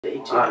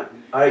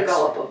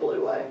develop a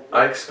blue way.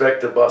 I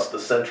expect to bust the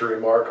century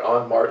mark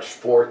on March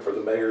 4th for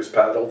the Mayor's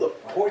Paddle, the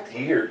 4th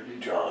year,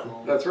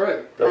 John. That's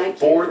right. The Thank you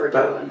fourth for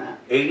doing that.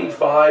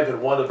 85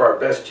 in one of our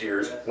best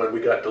years when we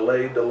got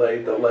delayed,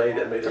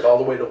 and made it all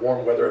the way to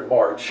warm weather in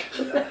March.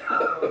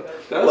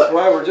 That's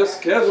why we're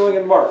just scheduling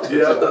in March.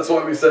 Yeah, that's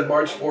why we said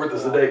March 4th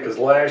is the day, because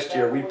last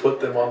year we put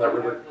them on that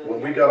river.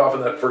 When we got off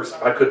in that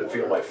first, I couldn't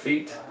feel my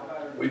feet.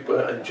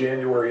 In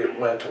January it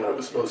went when it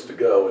was supposed to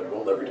go, and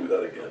we'll never do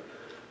that again.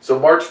 So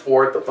March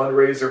 4th, the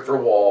fundraiser for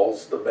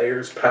WWALS, the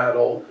Mayor's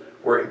Paddle,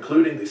 we're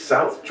including the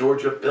South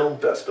Georgia Film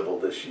Festival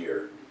this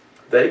year.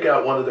 They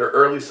got one of their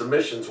early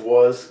submissions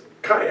was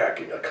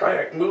kayaking, a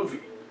kayak movie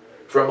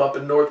from up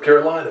in North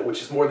Carolina,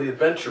 which is more the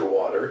adventure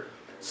water.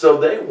 So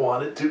they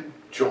wanted to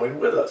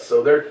join with us.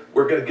 So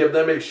we're going to give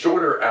them a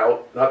shorter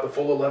out, not the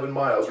full 11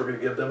 miles. We're going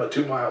to give them a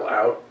 2-mile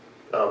out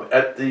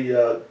at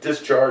the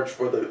discharge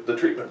for the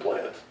treatment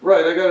plant.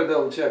 Right, I got to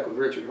double check with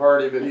Richard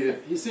Hardy, but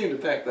he seemed to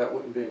think that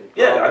wouldn't be any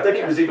problem. Yeah, I think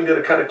he was even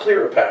going to kind of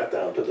clear a path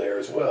down to there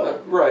as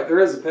well. Right, there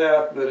is a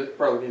path, but it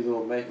probably needs a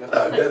little maintenance.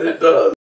 I bet it does.